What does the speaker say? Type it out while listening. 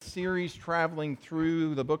series traveling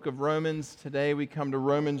through the book of Romans. Today we come to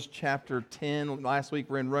Romans chapter 10. Last week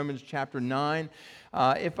we're in Romans chapter 9.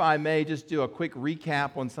 If I may just do a quick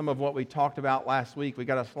recap on some of what we talked about last week. We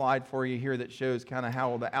got a slide for you here that shows kind of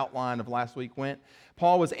how the outline of last week went.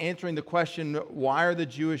 Paul was answering the question, why are the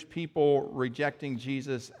Jewish people rejecting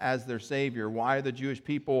Jesus as their Savior? Why are the Jewish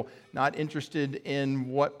people not interested in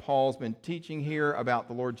what Paul's been teaching here about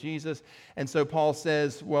the Lord Jesus? And so Paul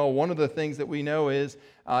says, well, one of the things that we know is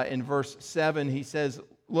in verse 7, he says,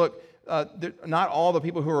 look, not all the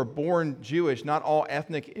people who are born Jewish, not all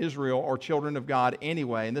ethnic Israel are children of God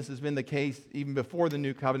anyway. And this has been the case even before the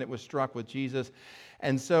new covenant was struck with Jesus.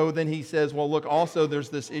 And so then he says, well, look, also there's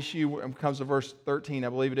this issue, it comes to verse 13, I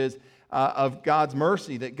believe it is, of God's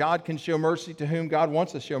mercy, that God can show mercy to whom God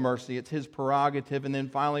wants to show mercy. It's his prerogative. And then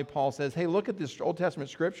finally, Paul says, hey, look at this Old Testament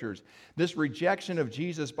scriptures. This rejection of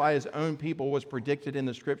Jesus by his own people was predicted in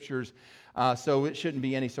the scriptures, so it shouldn't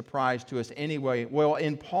be any surprise to us anyway. Well,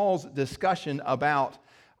 in Paul's discussion about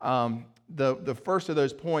the first of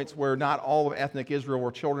those points where not all of ethnic Israel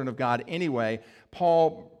were children of God anyway,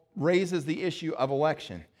 Paul raises the issue of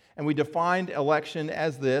election. And we defined election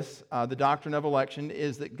as this. The doctrine of election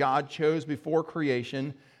is that God chose before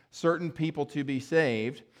creation certain people to be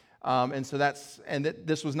saved.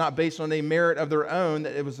 This was not based on a merit of their own,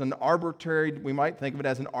 that it was an arbitrary, we might think of it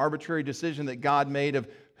as an arbitrary decision that God made of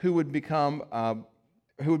who would be coming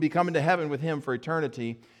to heaven with him for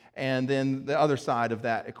eternity, and then the other side of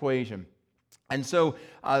that equation. And so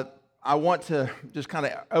I want to just kind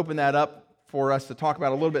of open that up for us to talk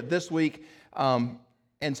about a little bit this week.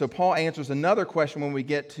 And so Paul answers another question when we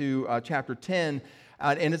get to chapter 10,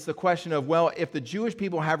 and it's the question of, well, if the Jewish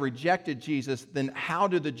people have rejected Jesus, then how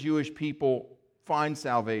do the Jewish people find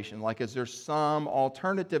salvation? Like, is there some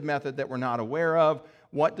alternative method that we're not aware of?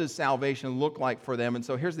 What does salvation look like for them? And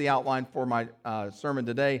so here's the outline for my sermon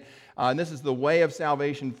today. And this is the way of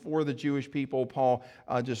salvation for the Jewish people. Paul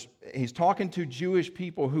he's talking to Jewish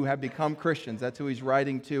people who have become Christians. That's who he's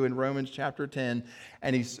writing to in Romans chapter 10.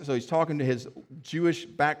 And he's talking to his Jewish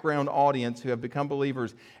background audience who have become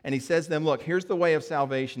believers. And he says to them, look, here's the way of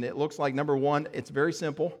salvation. It looks like, number one, it's very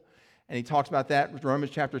simple. And he talks about that with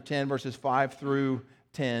Romans chapter 10, verses 5 through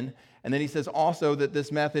 10. And then he says also that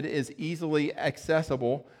this method is easily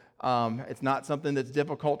accessible. It's not something that's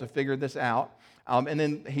difficult to figure this out. And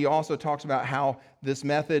then he also talks about how this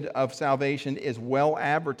method of salvation is well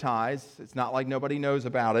advertised. It's not like nobody knows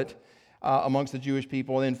about it amongst the Jewish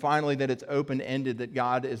people. And then finally, that it's open-ended, that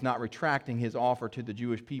God is not retracting his offer to the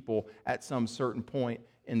Jewish people at some certain point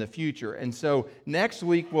in the future. And so next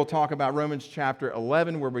week, we'll talk about Romans chapter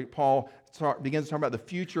 11, where Paul begins to talk about the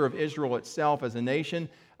future of Israel itself as a nation.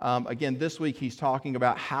 Again, this week he's talking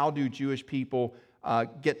about how do Jewish people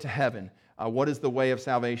get to heaven? What is the way of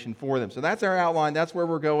salvation for them? So that's our outline. That's where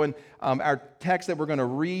we're going. Our text that we're going to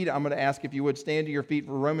read, I'm going to ask if you would stand to your feet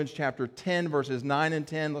for Romans chapter 10, verses 9 and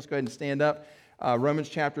 10. Let's go ahead and stand up. Romans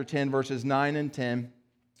chapter 10, verses 9 and 10.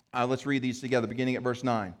 Let's read these together, beginning at verse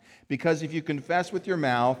 9. Because if you confess with your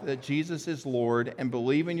mouth that Jesus is Lord and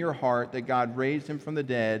believe in your heart that God raised him from the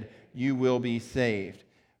dead, you will be saved.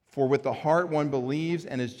 For with the heart one believes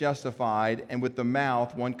and is justified, and with the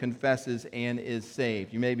mouth one confesses and is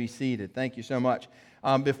saved. You may be seated. Thank you so much.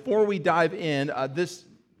 Before we dive in, this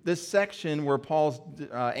section where Paul's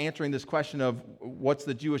answering this question of what's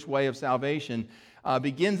the Jewish way of salvation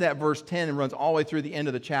begins at verse 10 and runs all the way through the end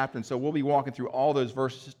of the chapter. And so we'll be walking through all those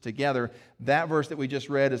verses together. That verse that we just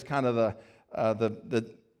read is kind of the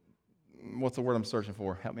what's the word I'm searching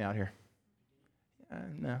for? Help me out here.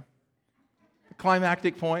 No.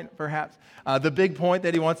 Climactic point, perhaps, the big point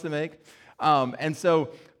that he wants to make. So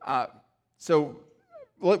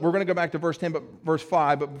we're going to go back to verse 10, but verse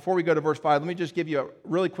 5. But before we go to verse 5, let me just give you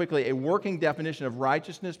really quickly a working definition of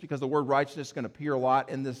righteousness, because the word righteousness is going to appear a lot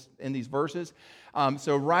in these verses.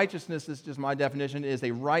 So righteousness is just my definition, is a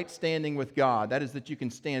right standing with God. That is that you can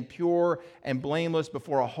stand pure and blameless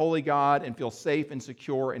before a holy God and feel safe and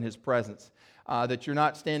secure in his presence. That you're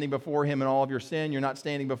not standing before him in all of your sin, you're not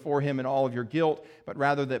standing before him in all of your guilt, but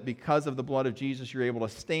rather that because of the blood of Jesus, you're able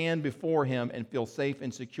to stand before him and feel safe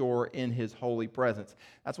and secure in his holy presence.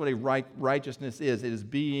 That's what a righteousness is. It is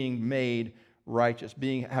being made righteous,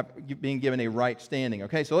 being given a right standing.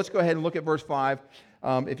 Okay, so let's go ahead and look at verse 5.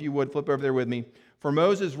 If you would, flip over there with me. For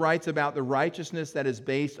Moses writes about the righteousness that is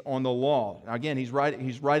based on the law. Now again, he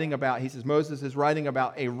says Moses is writing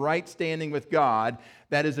about a right standing with God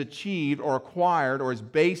that is achieved or acquired or is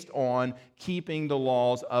based on keeping the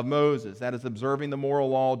laws of Moses. That is observing the moral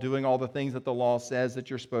law, doing all the things that the law says that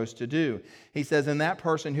you're supposed to do. He says, and that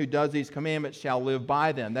person who does these commandments shall live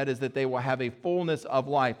by them. That is, that they will have a fullness of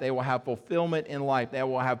life. They will have fulfillment in life. They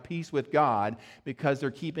will have peace with God because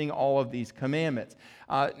they're keeping all of these commandments.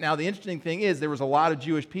 Now, the interesting thing is there was a lot of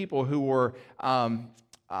Jewish people who were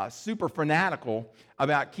super fanatical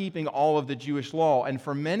about keeping all of the Jewish law. And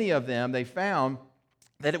for many of them, they found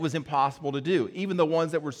that it was impossible to do, even the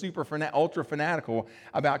ones that were ultra fanatical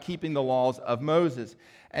about keeping the laws of Moses.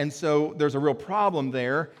 And so there's a real problem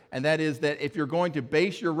there, and that is that if you're going to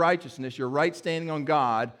base your righteousness, your right standing on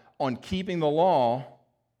God, on keeping the law,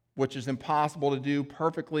 which is impossible to do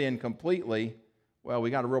perfectly and completely, well,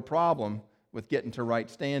 we got a real problem with getting to right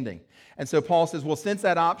standing. And so Paul says, well, since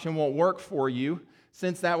that option won't work for you,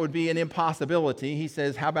 since that would be an impossibility, he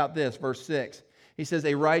says, how about this, verse 6? He says,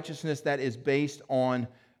 a righteousness that is based on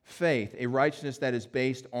faith. A righteousness that is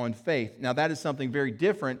based on faith. Now, that is something very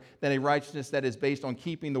different than a righteousness that is based on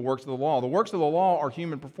keeping the works of the law. The works of the law are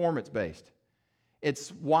human performance based.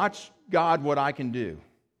 It's watch God what I can do.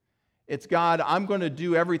 It's God, I'm going to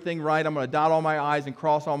do everything right. I'm going to dot all my I's and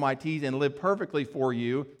cross all my T's and live perfectly for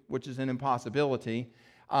you, which is an impossibility.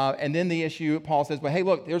 And then the issue, Paul says, but hey,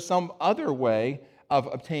 look, there's some other way of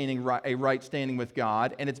obtaining a right standing with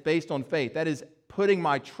God, and it's based on faith. That is putting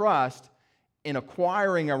my trust in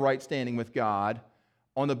acquiring a right standing with God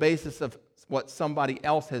on the basis of what somebody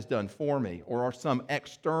else has done for me or some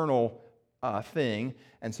external thing.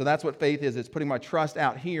 And so that's what faith is. It's putting my trust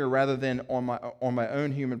out here rather than on my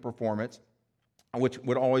own human performance, which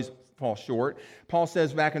would always fall short. Paul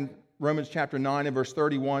says back in Romans chapter 9 and verse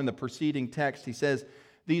 31, the preceding text, he says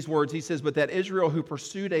these words, he says, but that Israel who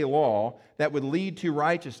pursued a law that would lead to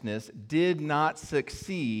righteousness did not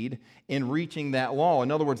succeed in reaching that law.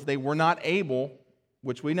 In other words, they were not able,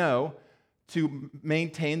 which we know, to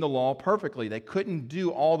maintain the law perfectly. They couldn't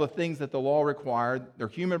do all the things that the law required. Their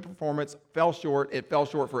human performance fell short. It fell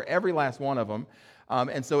short for every last one of them.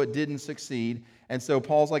 And so it didn't succeed. And so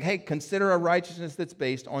Paul's like, hey, consider a righteousness that's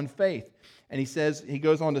based on faith. And he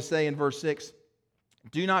goes on to say in verse 6,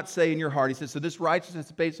 do not say in your heart, he says, so this righteousness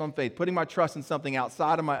is based on faith, putting my trust in something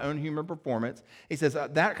outside of my own human performance. He says,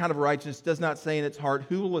 that kind of righteousness does not say in its heart,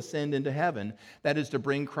 who will ascend into heaven? That is to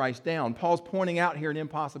bring Christ down. Paul's pointing out here an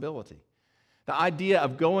impossibility. The idea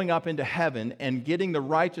of going up into heaven and getting the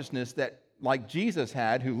righteousness that, like Jesus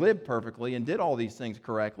had, who lived perfectly and did all these things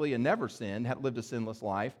correctly and never sinned, had lived a sinless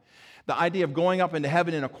life. The idea of going up into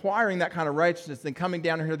heaven and acquiring that kind of righteousness, then coming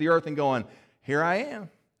down here to the earth and going, here I am.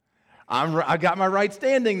 I got my right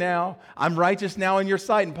standing now. I'm righteous now in your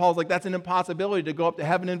sight. And Paul's like, that's an impossibility to go up to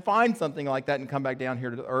heaven and find something like that and come back down here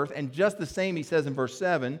to the earth. And just the same, he says in verse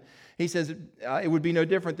 7, he says, it would be no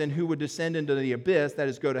different than who would descend into the abyss, that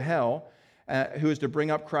is, go to hell, who is to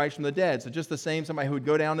bring up Christ from the dead. So just the same, somebody who would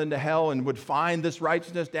go down into hell and would find this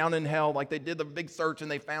righteousness down in hell, like they did the big search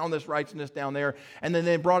and they found this righteousness down there. And then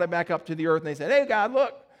they brought it back up to the earth and they said, hey, God,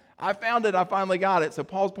 look. I found it. I finally got it. So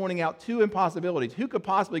Paul's pointing out two impossibilities. Who could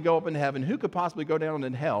possibly go up into heaven? Who could possibly go down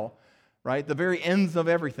in hell, right? The very ends of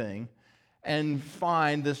everything, and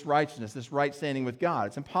find this righteousness, this right standing with God.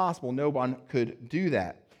 It's impossible. No one could do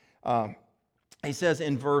that. He says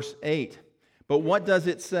in verse 8, but what does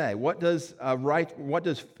it say? What does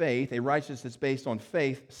faith, a righteousness that's based on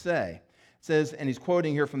faith, say? It says, and he's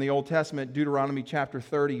quoting here from the Old Testament, Deuteronomy chapter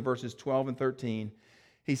 30, verses 12 and 13.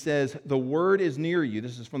 He says, the word is near you.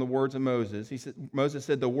 This is from the words of Moses. Moses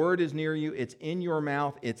said, the word is near you. It's in your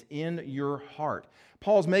mouth. It's in your heart.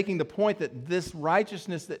 Paul's making the point that this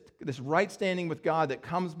righteousness, this right standing with God that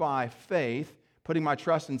comes by faith, putting my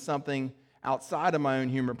trust in something outside of my own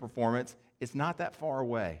human performance, it's not that far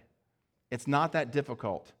away. It's not that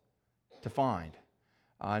difficult to find.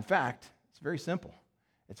 In fact, it's very simple.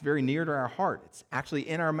 It's very near to our heart. It's actually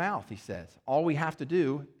in our mouth, he says. All we have to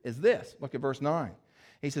do is this. Look at verse 9.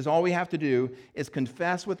 He says, all we have to do is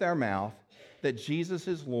confess with our mouth that Jesus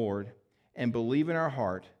is Lord and believe in our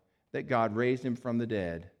heart that God raised him from the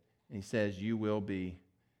dead. And he says, you will be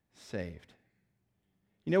saved.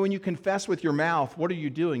 You know, when you confess with your mouth, what are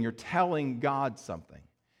you doing? You're telling God something.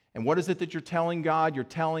 And what is it that you're telling God? You're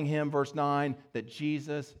telling him, verse 9, that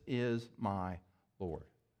Jesus is my Lord.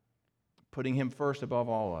 Putting him first above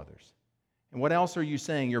all others. And what else are you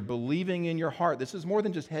saying? You're believing in your heart. This is more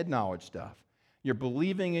than just head knowledge stuff. You're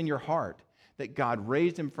believing in your heart that God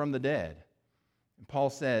raised him from the dead. And Paul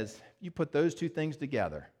says, if you put those two things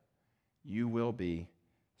together, you will be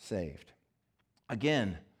saved.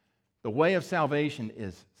 Again, The way of salvation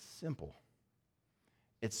is simple.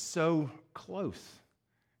 It's so close.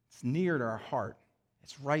 It's near to our heart.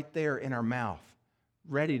 It's right there in our mouth,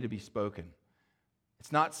 ready to be spoken.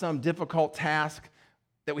 It's not some difficult task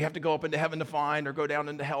that we have to go up into heaven to find or go down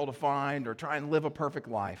into hell to find or try and live a perfect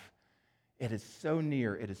life. It is so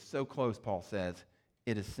near. It is so close, Paul says.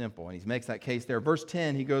 It is simple. And he makes that case there. Verse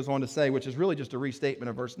 10, he goes on to say, which is really just a restatement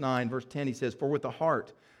of verse 9. Verse 10, he says, "For with the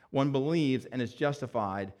heart one believes and is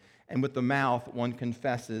justified, and with the mouth one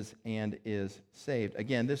confesses and is saved."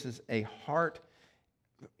 Again, this is a heart.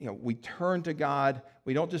 We turn to God.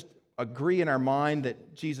 We don't just agree in our mind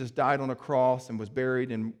that Jesus died on a cross and was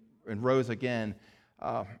buried and rose again,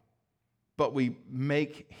 but we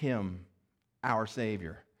make him our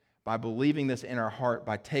Savior by believing this in our heart,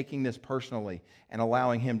 by taking this personally and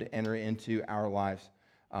allowing him to enter into our lives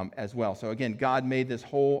as well. So again, God made this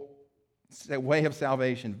whole way of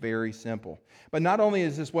salvation very simple. But not only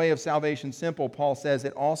is this way of salvation simple, Paul says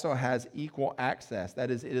it also has equal access. That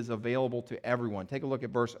is, it is available to everyone. Take a look at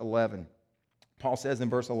verse 11. Paul says in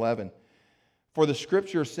verse 11, "For the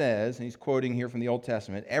scripture says," and he's quoting here from the Old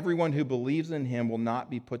Testament, "everyone who believes in him will not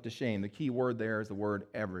be put to shame." The key word there is the word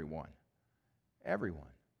everyone. Everyone.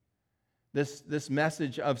 This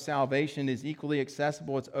message of salvation is equally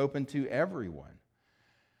accessible. It's open to everyone.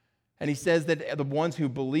 And he says that the ones who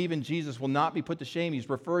believe in Jesus will not be put to shame. He's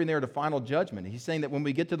referring there to final judgment. He's saying that when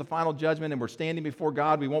we get to the final judgment and we're standing before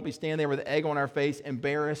God, we won't be standing there with egg on our face,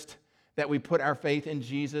 embarrassed that we put our faith in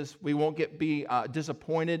Jesus. We won't be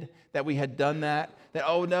disappointed that we had done that. That,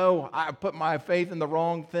 oh no, I put my faith in the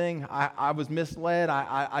wrong thing. I was misled.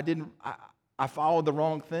 I followed the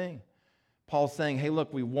wrong thing. Paul's saying, hey,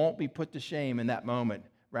 look, we won't be put to shame in that moment.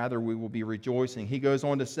 Rather, we will be rejoicing. He goes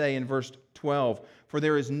on to say in verse 12, "For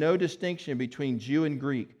there is no distinction between Jew and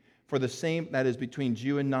Greek, for the same, that is, between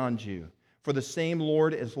Jew and non-Jew. For the same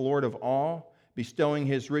Lord is Lord of all, bestowing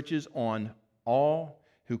his riches on all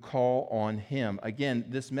who call on him." Again,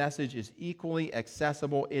 this message is equally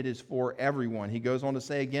accessible. It is for everyone. He goes on to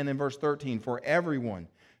say again in verse 13, "For everyone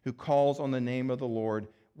who calls on the name of the Lord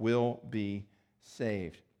will be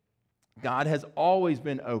saved." God has always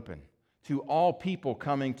been open to all people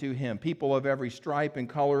coming to him, people of every stripe and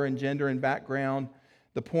color and gender and background.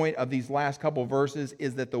 The point of these last couple verses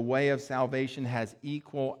is that the way of salvation has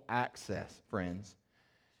equal access, friends.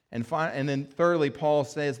 And then thirdly, Paul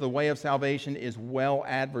says the way of salvation is well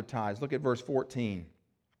advertised. Look at verse 14.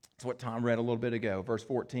 That's what Tom read a little bit ago, verse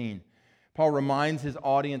 14. Paul reminds his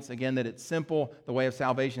audience again that it's simple, the way of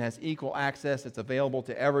salvation has equal access, it's available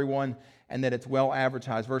to everyone, and that it's well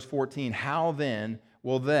advertised. Verse 14, "How then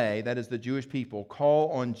will they," that is the Jewish people, "call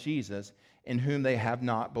on Jesus in whom they have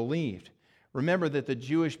not believed?" Remember that the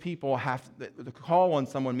Jewish people to call on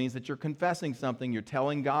someone means that you're confessing something, you're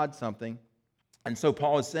telling God something. And so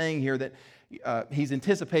Paul is saying here that he's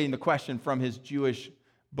anticipating the question from his Jewish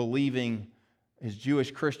believing, his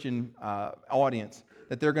Jewish Christian audience,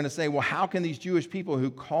 that they're going to say, well, how can these Jewish people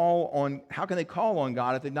how can they call on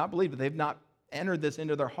God if they've not believed, if they've not entered this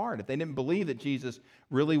into their heart, if they didn't believe that Jesus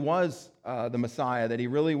really was the Messiah, that he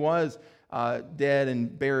really was dead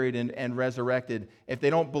and buried and resurrected. If they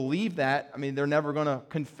don't believe that, they're never going to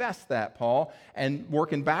confess that, Paul. And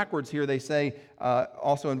working backwards here, they say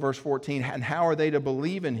also in verse 14, "And how are they to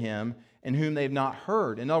believe in him in whom they've not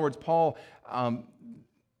heard?" In other words, Paul,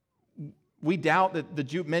 we doubt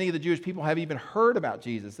that many of the Jewish people have even heard about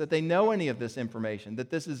Jesus, that they know any of this information, that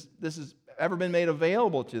this has ever been made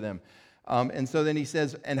available to them. And so then he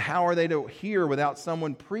says, "And how are they to hear without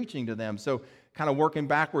someone preaching to them?" So kind of working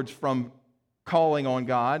backwards from calling on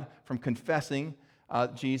God, from confessing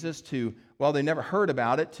Jesus to, well, they never heard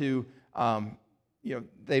about it, to,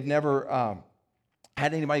 they've never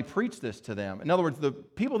had anybody preach this to them. In other words, the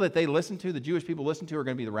people that they listen to, the Jewish people listen to, are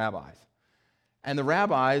going to be the rabbis. And the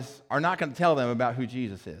rabbis are not going to tell them about who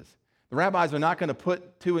Jesus is. The rabbis are not going to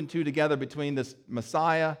put two and two together between this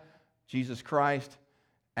Messiah, Jesus Christ,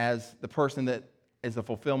 as the person that is the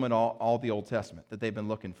fulfillment of all the Old Testament that they've been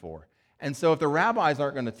looking for. And so if the rabbis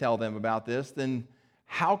aren't going to tell them about this, then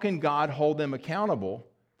how can God hold them accountable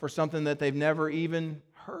for something that they've never even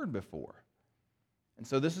heard before? And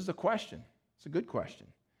so this is a question. It's a good question.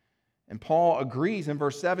 And Paul agrees in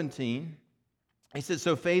verse 17. He says,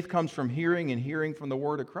 "So faith comes from hearing, and hearing from the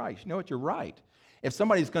word of Christ." You know what? You're right. If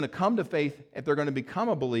somebody's going to come to faith, if they're going to become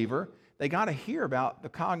a believer, they got to hear about the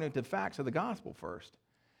cognitive facts of the gospel first.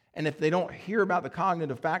 And if they don't hear about the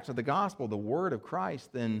cognitive facts of the gospel, the word of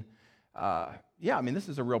Christ, then, this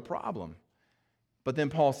is a real problem. But then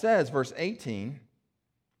Paul says, verse 18,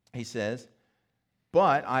 he says,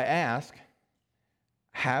 "But I ask,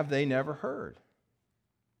 have they never heard?"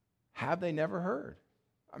 Have they never heard?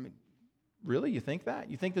 Really? You think that?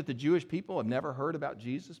 You think that the Jewish people have never heard about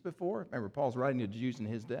Jesus before? Remember, Paul's writing to Jews in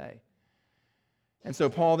his day. And so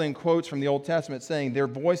Paul then quotes from the Old Testament saying, their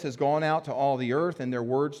voice has gone out to all the earth and their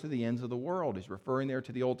words to the ends of the world. He's referring there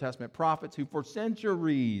to the Old Testament prophets who for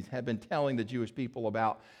centuries have been telling the Jewish people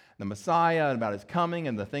about the Messiah and about his coming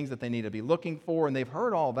and the things that they need to be looking for. And they've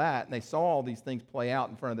heard all that, and they saw all these things play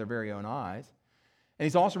out in front of their very own eyes. And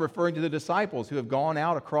he's also referring to the disciples who have gone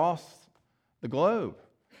out across the globe.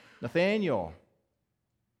 Nathaniel,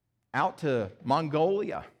 out to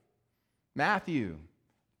Mongolia. Matthew,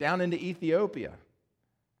 down into Ethiopia.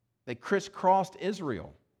 They crisscrossed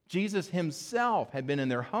Israel. Jesus himself had been in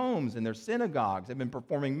their homes, in their synagogues, had been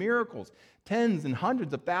performing miracles. Tens and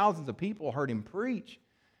hundreds of thousands of people heard him preach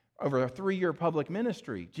over a 3-year public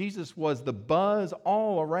ministry. Jesus was the buzz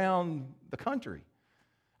all around the country.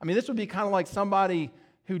 I mean, this would be kind of like somebody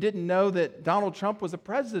who didn't know that Donald Trump was the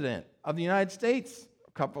president of the United States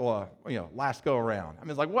a couple of, last go around. I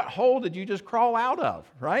mean, it's like, what hole did you just crawl out of,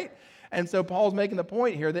 right? And so Paul's making the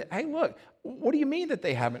point here that, hey, look, what do you mean that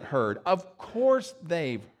they haven't heard? Of course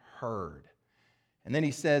they've heard. And then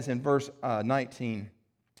he says in verse 19,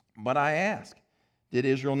 but I ask, did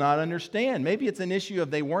Israel not understand? Maybe it's an issue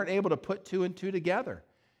of they weren't able to put 2 and 2 together.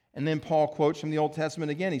 And then Paul quotes from the Old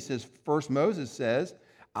Testament again. He says, first Moses says,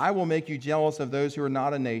 I will make you jealous of those who are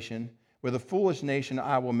not a nation. With a foolish nation,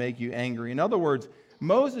 I will make you angry. In other words,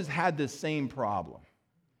 Moses had this same problem.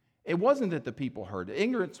 It wasn't that the people heard it.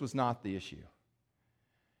 Ignorance was not the issue.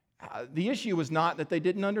 The issue was not that they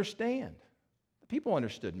didn't understand. The people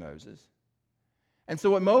understood Moses. And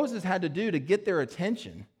so what Moses had to do to get their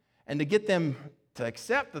attention and to get them to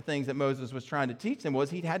accept the things that Moses was trying to teach them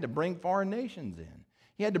was he had to bring foreign nations in.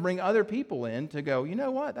 He had to bring other people in to go, you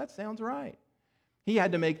know what, that sounds right. He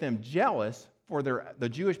had to make them jealous for the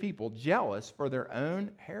Jewish people, jealous for their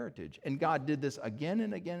own heritage. And God did this again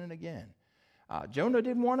and again and again. Jonah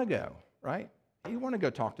didn't want to go, right? He didn't want to go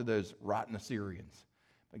talk to those rotten Assyrians.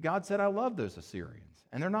 But God said, I love those Assyrians,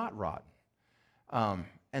 and they're not rotten.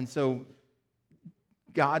 And so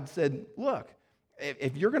God said, look,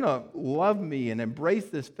 if you're going to love me and embrace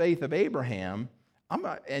this faith of Abraham,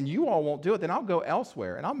 and you all won't do it, then I'll go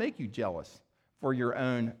elsewhere, and I'll make you jealous for your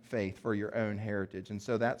own faith, for your own heritage. And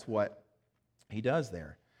so that's what he does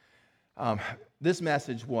there. This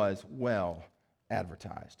message was well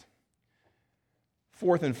advertised.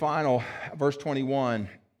 Fourth and final, verse 21,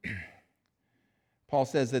 Paul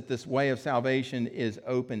says that this way of salvation is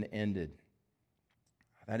open-ended.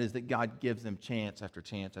 That is that God gives them chance after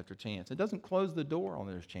chance after chance. It doesn't close the door on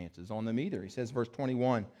those chances on them either. He says, verse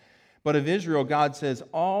 21, but of Israel, God says,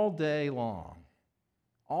 all day long,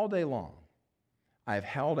 I have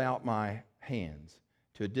held out my hands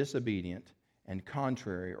to a disobedient and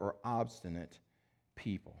contrary or obstinate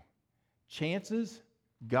people. Chances,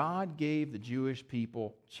 God gave the Jewish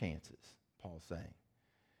people chances, Paul's saying.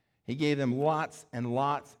 He gave them lots and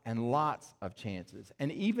lots and lots of chances.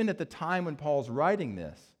 And even at the time when Paul's writing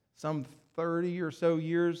this, some 30 or so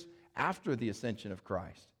years after the ascension of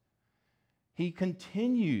Christ, he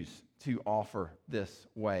continues to offer this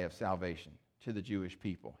way of salvation to the Jewish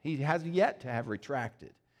people. He has yet to have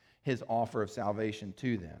retracted his offer of salvation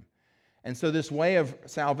to them. And so this way of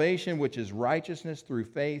salvation, which is righteousness through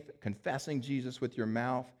faith, confessing Jesus with your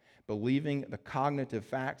mouth, believing the cognitive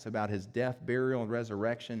facts about his death, burial, and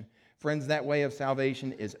resurrection, friends, that way of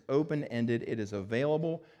salvation is open-ended. It is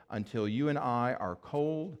available until you and I are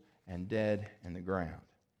cold and dead in the ground.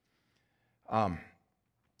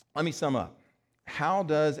 Let me sum up. How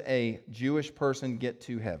does a Jewish person get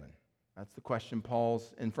to heaven? That's the question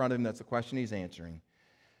Paul's in front of him. That's the question he's answering.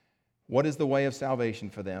 What is the way of salvation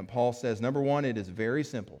for them? Paul says, number one, it is very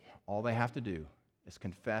simple. All they have to do is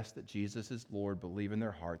confess that Jesus is Lord, believe in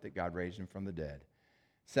their heart that God raised him from the dead.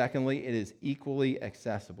 Secondly, it is equally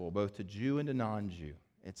accessible, both to Jew and to non-Jew.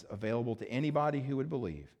 It's available to anybody who would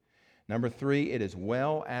believe. Number three, it is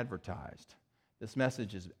well advertised. This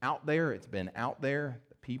message is out there. It's been out there.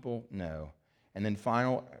 The people know. And then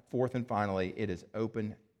fourth and finally, it is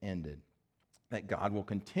open-ended, that God will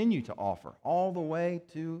continue to offer all the way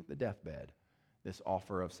to the deathbed this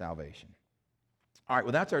offer of salvation. All right,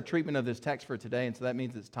 well, that's our treatment of this text for today, and so that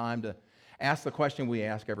means it's time to ask the question we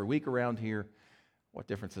ask every week around here: what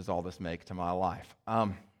difference does all this make to my life?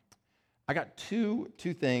 I got two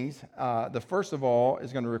things. The first of all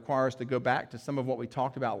is going to require us to go back to some of what we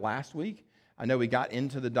talked about last week. I know we got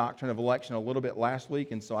into the doctrine of election a little bit last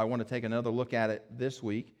week, and so I want to take another look at it this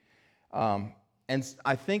week. And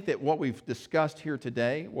I think that what we've discussed here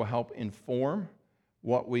today will help inform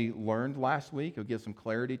what we learned last week. It'll give some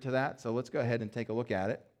clarity to that. So let's go ahead and take a look at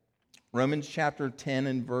it. Romans chapter 10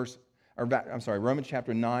 and verse Romans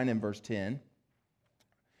chapter 9 and verse 10.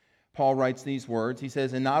 Paul writes these words. He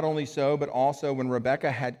says, "And not only so, but also when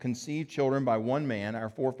Rebekah had conceived children by one man, our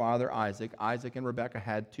forefather Isaac." Isaac and Rebekah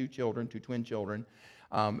had two twin children.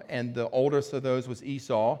 And the oldest of those was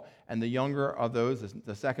Esau, and the younger of those,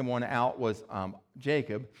 the second one out, was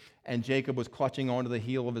Jacob. And Jacob was clutching onto the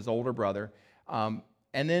heel of his older brother. And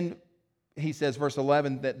then he says, verse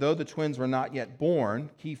 11, that though the twins were not yet born,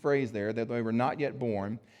 key phrase there, that they were not yet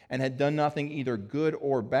born, and had done nothing either good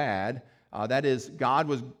or bad, that is, God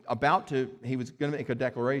was he was going to make a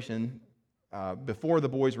declaration before the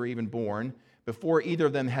boys were even born, before either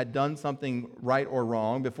of them had done something right or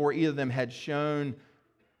wrong, before either of them had shown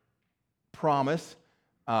promise,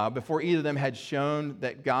 before either of them had shown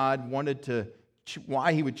that God wanted to,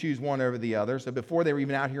 why he would choose one over the other. So before they were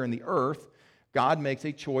even out here in the earth, God makes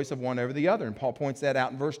a choice of one over the other. And Paul points that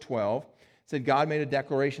out in verse 12. It said, God made a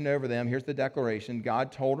declaration over them. Here's the declaration.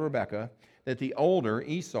 God told Rebekah that the older,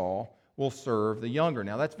 Esau, will serve the younger.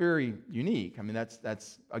 Now, that's very unique. I mean,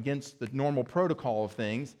 that's against the normal protocol of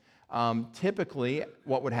things. Typically,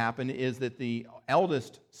 what would happen is that the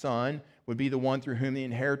eldest son would be the one through whom the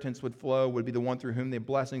inheritance would flow, would be the one through whom the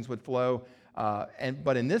blessings would flow.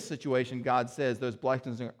 But in this situation, God says those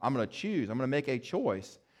blessings, I'm going to choose. I'm going to make a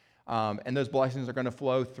choice. And those blessings are going to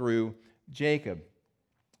flow through Jacob.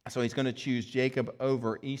 So he's going to choose Jacob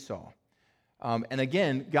over Esau. And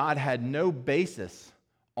again, God had no basis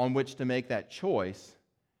on which to make that choice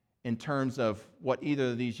in terms of what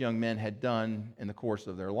either of these young men had done in the course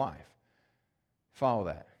of their life. Follow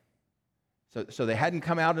that. So they hadn't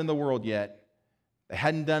come out in the world yet. They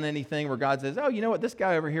hadn't done anything where God says, oh, you know what, this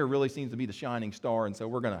guy over here really seems to be the shining star, and so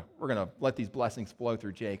we're gonna let these blessings flow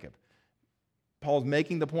through Jacob. Paul's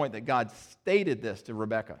making the point that God stated this to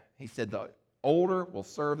Rebekah. He said, the older will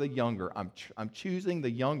serve the younger. I'm choosing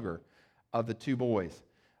the younger of the two boys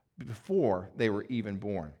before they were even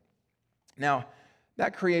born. Now,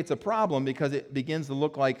 that creates a problem because it begins to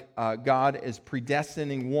look like God is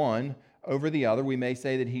predestining one over the other. We may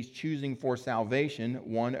say that he's choosing for salvation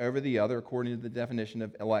one over the other according to the definition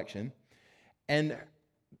of election. And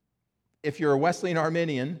if you're a Wesleyan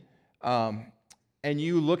Arminian and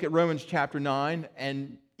you look at Romans chapter 9,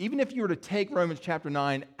 and even if you were to take Romans chapter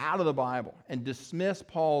 9 out of the Bible and dismiss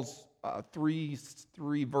Paul's three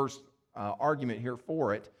verse argument here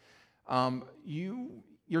for it,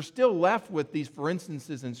 you're still left with these for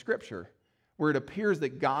instances in Scripture where it appears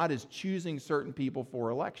that God is choosing certain people for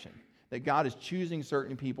election, that God is choosing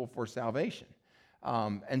certain people for salvation.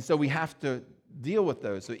 And so we have to deal with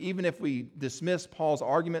those. So even if we dismiss Paul's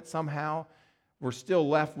argument somehow, we're still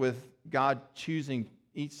left with God choosing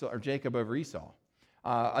Esau or Jacob over Esau.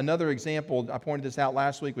 Another example, I pointed this out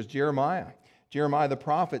last week, was Jeremiah. Jeremiah the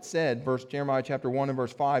prophet said, Jeremiah chapter 1 and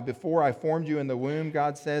verse 5, before I formed you in the womb,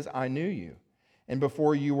 God says, I knew you. And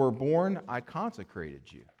before you were born, I consecrated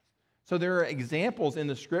you. So there are examples in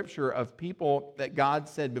the Scripture of people that God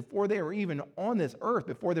said before they were even on this earth,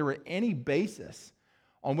 before there were any basis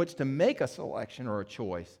on which to make a selection or a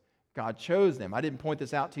choice, God chose them. I didn't point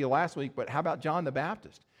this out to you last week, but how about John the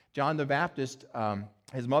Baptist? John the Baptist,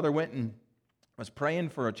 his mother went and was praying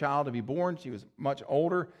for a child to be born. She was much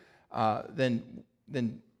older than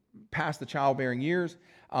past the childbearing years.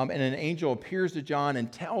 And an angel appears to John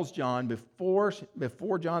and tells John before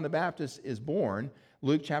John the Baptist is born,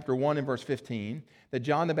 Luke chapter 1 and verse 15, that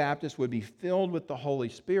John the Baptist would be filled with the Holy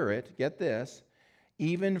Spirit, get this,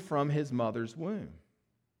 even from his mother's womb.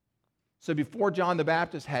 So before John the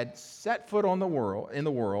Baptist had set foot in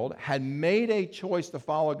the world, had made a choice to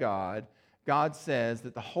follow God, God says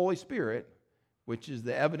that the Holy Spirit, which is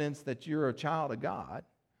the evidence that you're a child of God,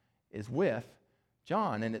 is with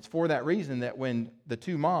John. And it's for that reason that when the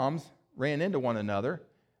two moms ran into one another,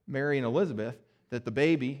 Mary and Elizabeth, that the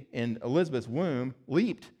baby in Elizabeth's womb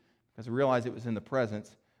leaped because they realized it was in the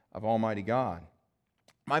presence of Almighty God.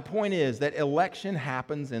 My point is that election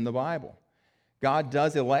happens in the Bible. God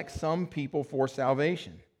does elect some people for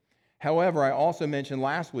salvation. However, I also mentioned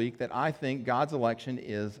last week that I think God's election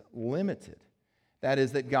is limited. That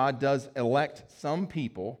is, that God does elect some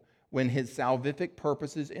people when his salvific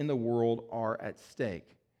purposes in the world are at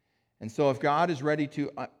stake. And so if God is ready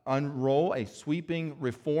to unroll a sweeping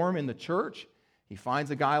reform in the church, he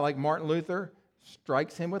finds a guy like Martin Luther,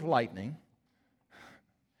 strikes him with lightning,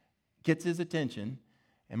 gets his attention,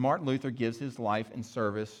 and Martin Luther gives his life in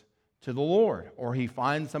service to the Lord. Or he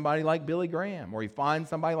finds somebody like Billy Graham, or he finds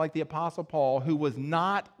somebody like the Apostle Paul, who was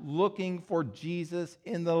not looking for Jesus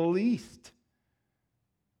in the least.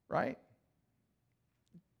 Right?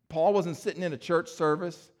 Paul wasn't sitting in a church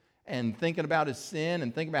service and thinking about his sin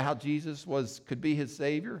and thinking about how Jesus could be his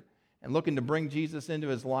Savior. and looking to bring Jesus into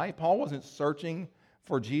his life. Paul wasn't searching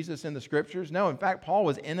for Jesus in the scriptures. No, in fact, Paul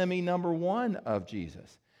was enemy number one of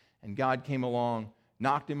Jesus. And God came along,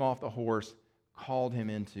 knocked him off the horse, called him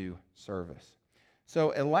into service.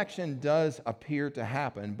 So election does appear to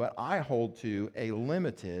happen, but I hold to a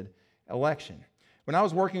limited election. When I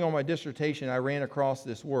was working on my dissertation, I ran across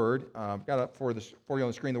this word. I've got up for you on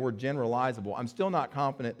the screen, the word generalizable. I'm still not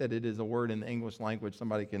confident that it is a word in the English language.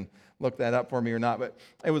 Somebody can look that up for me or not, but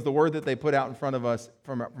it was the word that they put out in front of us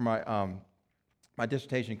from my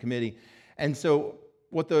dissertation committee. And so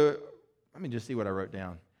let me just see what I wrote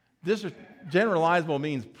down. This generalizable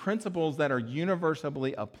means principles that are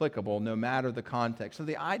universally applicable no matter the context. So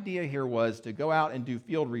the idea here was to go out and do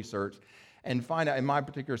field research and find out. In my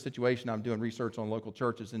particular situation, I'm doing research on local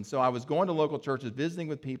churches. And so I was going to local churches, visiting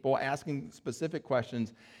with people, asking specific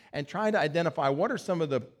questions, and trying to identify what are some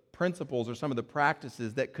of the principles or some of the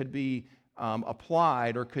practices that could be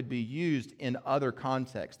applied or could be used in other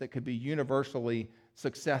contexts, that could be universally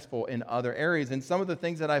successful in other areas. And some of the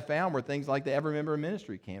things that I found were things like the Every Member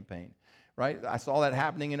Ministry campaign, right? I saw that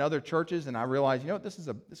happening in other churches, and I realized,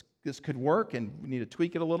 this could work, and we need to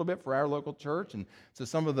tweak it a little bit for our local church. And so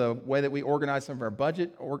some of the way that we organize some of our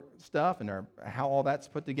budget or stuff and how all that's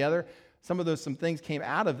put together, some things came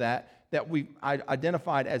out of that I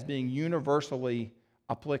identified as being universally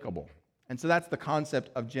applicable. And so that's the concept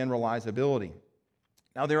of generalizability.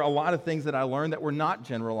 Now, there are a lot of things that I learned that were not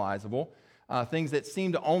generalizable, things that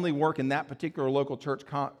seemed to only work in that particular local church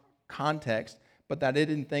context, but that I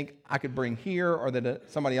didn't think I could bring here or that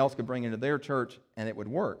somebody else could bring into their church and it would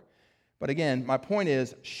work. But again, my point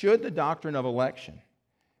is, should the doctrine of election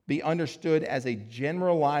be understood as a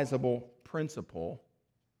generalizable principle?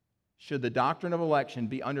 Should the doctrine of election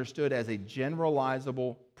be understood as a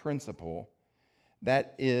generalizable principle?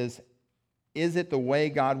 That is it the way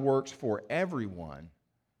God works for everyone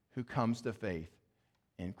who comes to faith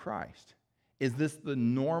in Christ? Is this the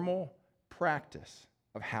normal practice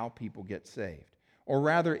of how people get saved? Or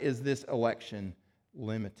rather, is this election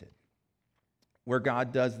limited? Where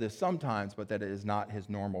God does this sometimes, but that it is not his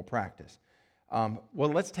normal practice.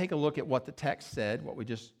 Well, let's take a look at what the text said, what we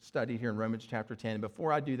just studied here in Romans chapter 10. And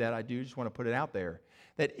before I do that, I do just want to put it out there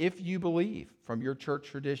that if you believe from your church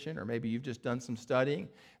tradition, or maybe you've just done some studying,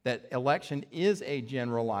 that election is a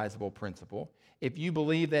generalizable principle, if you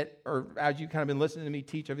believe that, or as you've kind of been listening to me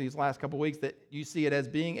teach over these last couple of weeks, that you see it as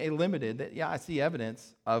being a limited, that I see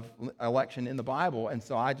evidence of election in the Bible, and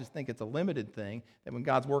so I just think it's a limited thing, that when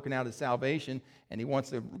God's working out his salvation and he wants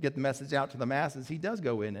to get the message out to the masses, he does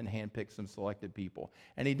go in and handpick some selected people,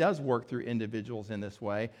 and he does work through individuals in this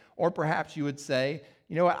way. Or perhaps you would say,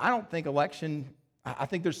 you know what, I don't think election, I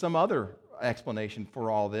think there's some other explanation for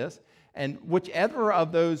all this, and whichever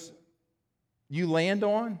of those you land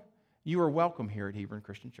on, you are welcome here at Hebron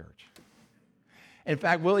Christian Church. In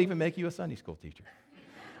fact, we'll even make you a Sunday school teacher.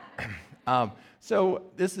 So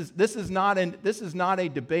this is not a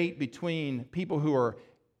debate between people who are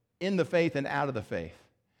in the faith and out of the faith.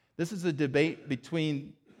 This is a debate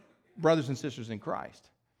between brothers and sisters in Christ.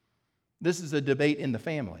 This is a debate in the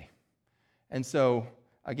family. And so,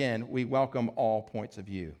 again, we welcome all points of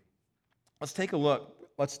view. Let's take a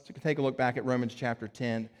look back at Romans chapter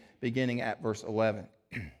 10, beginning at verse 11.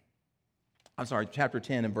 I'm sorry, chapter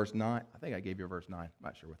 10 and verse 9. I think I gave you a verse 9. I'm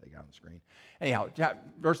not sure what they got on the screen. Anyhow,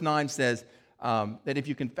 verse 9 says that if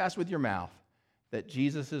you confess with your mouth that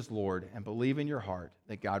Jesus is Lord and believe in your heart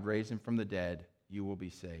that God raised him from the dead, you will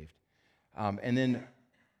be saved. And then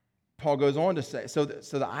Paul goes on to say, so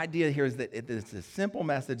the idea here is that it's a simple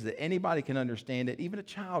message that anybody can understand it, even a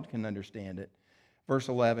child can understand it. Verse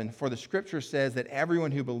 11, for the scripture says that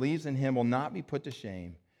everyone who believes in him will not be put to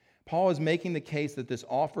shame. Paul is making the case that this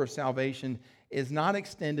offer of salvation is not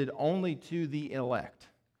extended only to the elect,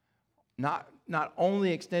 not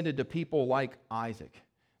only extended to people like Isaac,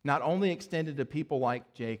 not only extended to people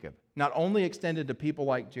like Jacob, not only extended to people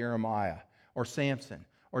like Jeremiah or Samson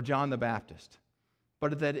or John the Baptist,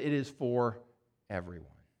 but that it is for everyone.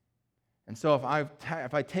 And so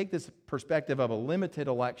if I take this perspective of a limited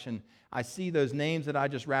election, I see those names that I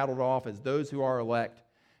just rattled off as those who are elect,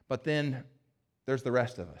 but then there's the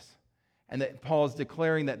rest of us. And that Paul is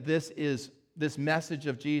declaring that this message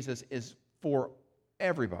of Jesus is for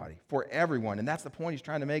everybody, for everyone. And that's the point he's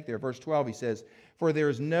trying to make there. Verse 12, he says, for there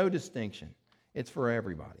is no distinction, it's for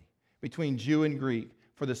everybody, between Jew and Greek,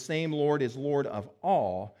 for the same Lord is Lord of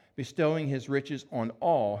all, bestowing his riches on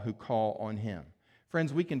all who call on him.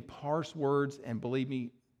 Friends, we can parse words, and believe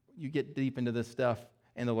me, you get deep into this stuff,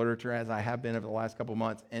 in the literature as I have been over the last couple of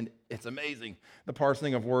months, and it's amazing, the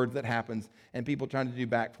parsing of words that happens and people trying to do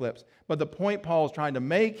backflips. But the point Paul is trying to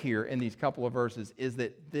make here in these couple of verses is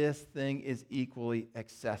that this thing is equally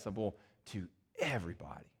accessible to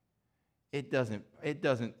everybody. It doesn't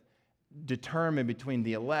determine between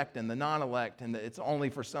the elect and the non-elect, and that it's only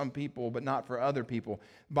for some people but not for other people.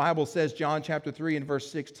 The Bible says, John chapter 3 and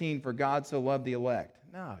verse 16, for God so loved the elect.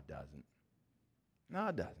 No, it doesn't. No,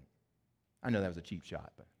 it doesn't. I know that was a cheap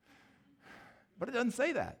shot, but it doesn't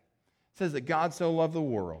say that. It says that God so loved the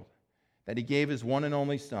world that he gave his one and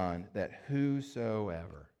only Son, that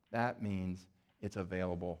whosoever, that means it's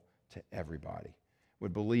available to everybody,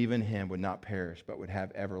 would believe in him, would not perish, but would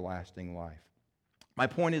have everlasting life. My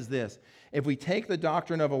point is this: if we take the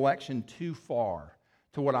doctrine of election too far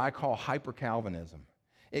to what I call hyper-Calvinism,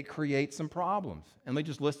 it creates some problems. And let me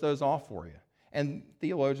just list those off for you. And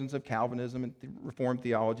theologians of Calvinism and Reformed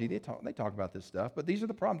theology, they talk about this stuff, but these are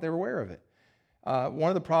the problems. They're aware of it. One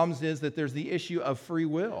of the problems is that there's the issue of free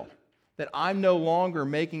will, that I'm no longer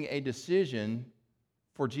making a decision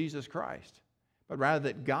for Jesus Christ, but rather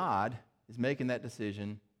that God is making that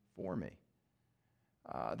decision for me.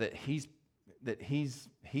 That he's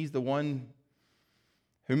the one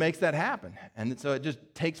who makes that happen. And so it just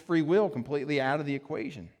takes free will completely out of the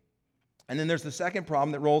equation. And then there's the second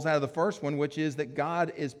problem that rolls out of the first one, which is that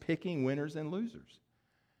God is picking winners and losers.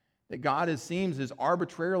 That God, it seems, is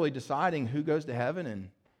arbitrarily deciding who goes to heaven and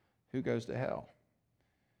who goes to hell.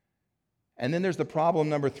 And then there's the problem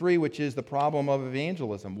number 3, which is the problem of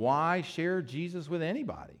evangelism. Why share Jesus with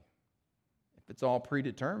anybody? If it's all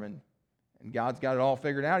predetermined and God's got it all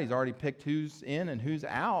figured out, he's already picked who's in and who's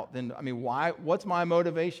out, then, what's my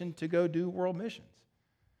motivation to go do world missions?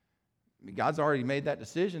 God's already made that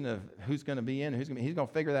decision of who's going to be in, he's going to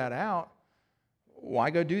figure that out.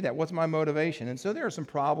 Why go do that? What's my motivation? And so there are some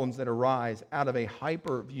problems that arise out of a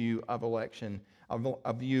hyper view of election,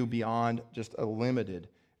 a view beyond just a limited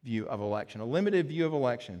view of election. A limited view of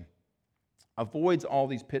election avoids all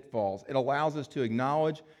these pitfalls. It allows us to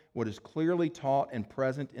acknowledge what is clearly taught and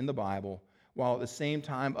present in the Bible, while at the same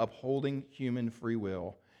time upholding human free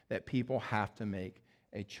will, that people have to make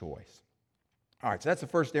a choice. All right, so that's the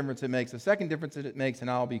first difference it makes. The second difference that it makes, and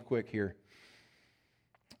I'll be quick here,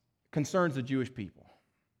 concerns the Jewish people.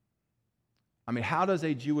 How does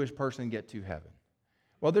a Jewish person get to heaven?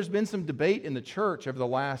 Well, there's been some debate in the church over the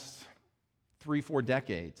last 3-4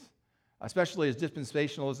 decades, especially as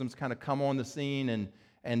dispensationalism's kind of come on the scene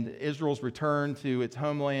and Israel's returned to its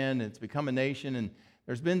homeland, it's become a nation, and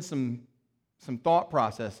there's been some thought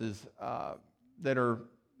processes that are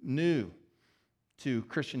new to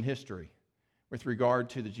Christian history with regard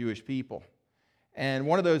to the Jewish people. And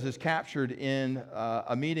one of those is captured in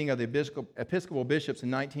a meeting of the Episcopal bishops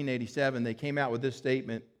in 1987. They came out with this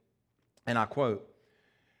statement, and I quote,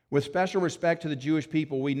 "With special respect to the Jewish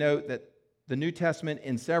people, we note that the New Testament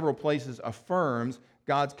in several places affirms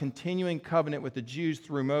God's continuing covenant with the Jews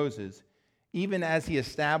through Moses, even as he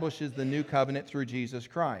establishes the new covenant through Jesus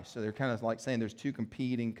Christ." So they're kind of like saying there's two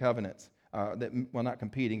competing covenants, not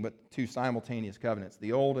competing, but two simultaneous covenants,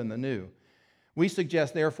 the old and the new. "We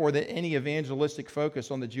suggest, therefore, that any evangelistic focus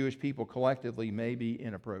on the Jewish people collectively may be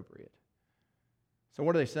inappropriate." So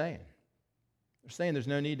what are they saying? They're saying there's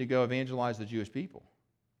no need to go evangelize the Jewish people.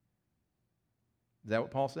 Is that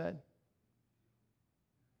what Paul said?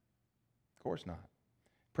 Of course not.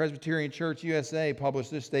 Presbyterian Church USA published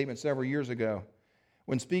this statement several years ago.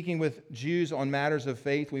 "When speaking with Jews on matters of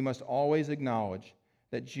faith, we must always acknowledge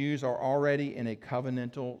that Jews are already in a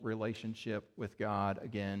covenantal relationship with God.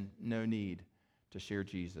 Again, no need to share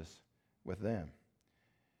Jesus with them."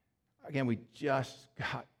 Again, we just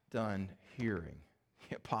got done hearing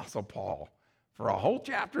the Apostle Paul, for a whole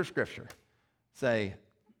chapter of Scripture, say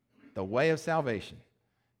the way of salvation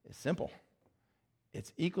is simple.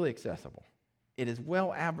 It's equally accessible. It is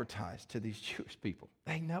well advertised to these Jewish people.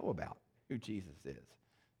 They know about who Jesus is,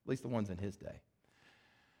 at least the ones in his day.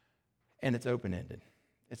 And it's open-ended.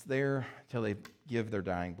 It's there till they give their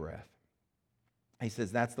dying breath. He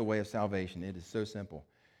says that's the way of salvation. It is so simple.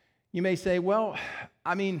 You may say, well,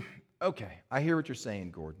 okay, I hear what you're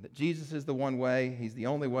saying, Gordon, that Jesus is the one way, he's the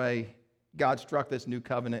only way, God struck this new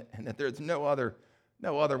covenant, and that there's no other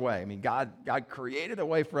way. God created a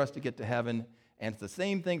way for us to get to heaven, and it's the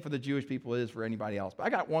same thing for the Jewish people as for anybody else. But I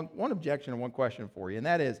got one objection and one question for you, and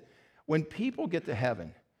that is, when people get to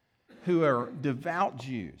heaven who are devout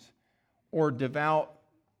Jews or devout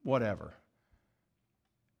whatever,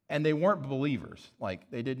 and they weren't believers, like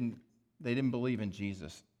they didn't believe in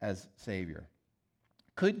Jesus as Savior,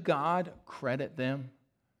 could God credit them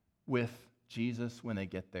with Jesus when they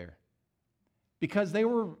get there? Because they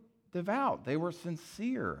were devout. They were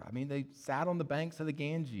sincere. I mean, they sat on the banks of the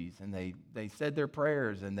Ganges and they said their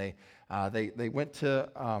prayers, and they went to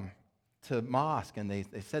mosque and they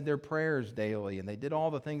said their prayers daily, and they did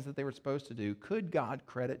all the things that they were supposed to do. Could God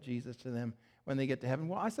credit Jesus to them when they get to heaven?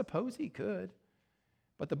 Well, I suppose he could.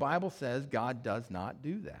 But the Bible says God does not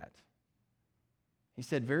do that. He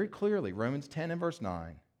said very clearly, Romans 10 and verse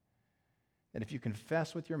 9, that if you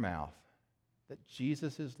confess with your mouth that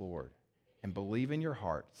Jesus is Lord and believe in your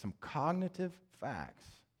heart some cognitive facts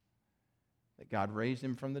that God raised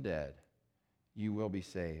him from the dead, you will be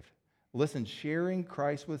saved. Listen, sharing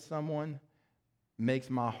Christ with someone makes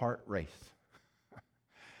my heart race.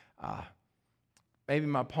 Maybe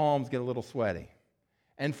my palms get a little sweaty.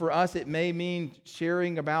 And for us, it may mean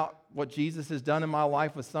sharing about what Jesus has done in my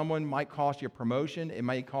life with someone might cost you a promotion. It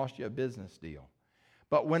might cost you a business deal.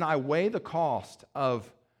 But when I weigh the cost of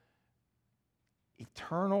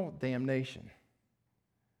eternal damnation,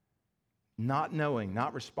 not knowing,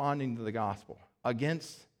 not responding to the gospel,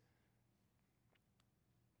 against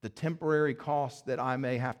the temporary costs that I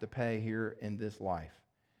may have to pay here in this life,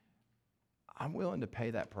 I'm willing to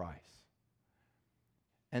pay that price.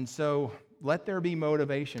 And so let there be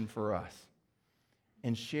motivation for us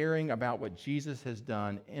in sharing about what Jesus has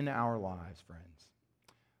done in our lives, friends.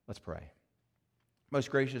 Let's pray. Most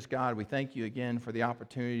gracious God, we thank you again for the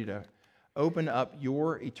opportunity to open up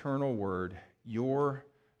your eternal word, your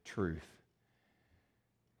truth.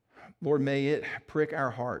 Lord, may it prick our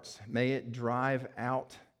hearts. May it drive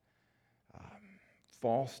out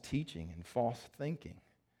false teaching and false thinking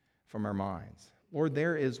from our minds. Lord,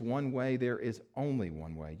 there is one way, there is only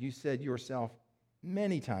one way. You said yourself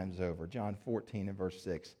many times over, John 14 and verse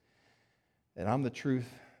 6, that I'm the truth,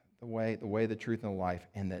 the way, the truth, and the life,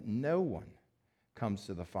 and that no one comes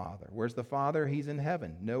to the Father. Where's the Father? He's in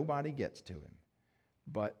heaven. Nobody gets to him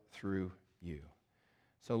but through you.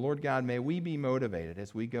 So, Lord God, may we be motivated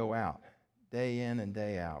as we go out, day in and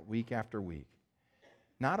day out, week after week,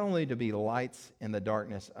 not only to be lights in the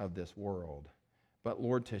darkness of this world, but,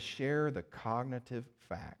 Lord, to share the cognitive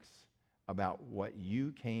facts about what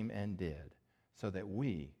you came and did so that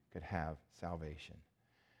we could have salvation.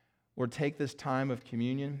 Lord, take this time of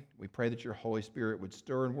communion. We pray that your Holy Spirit would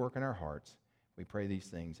stir and work in our hearts. We pray these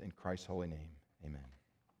things in Christ's holy name. Amen.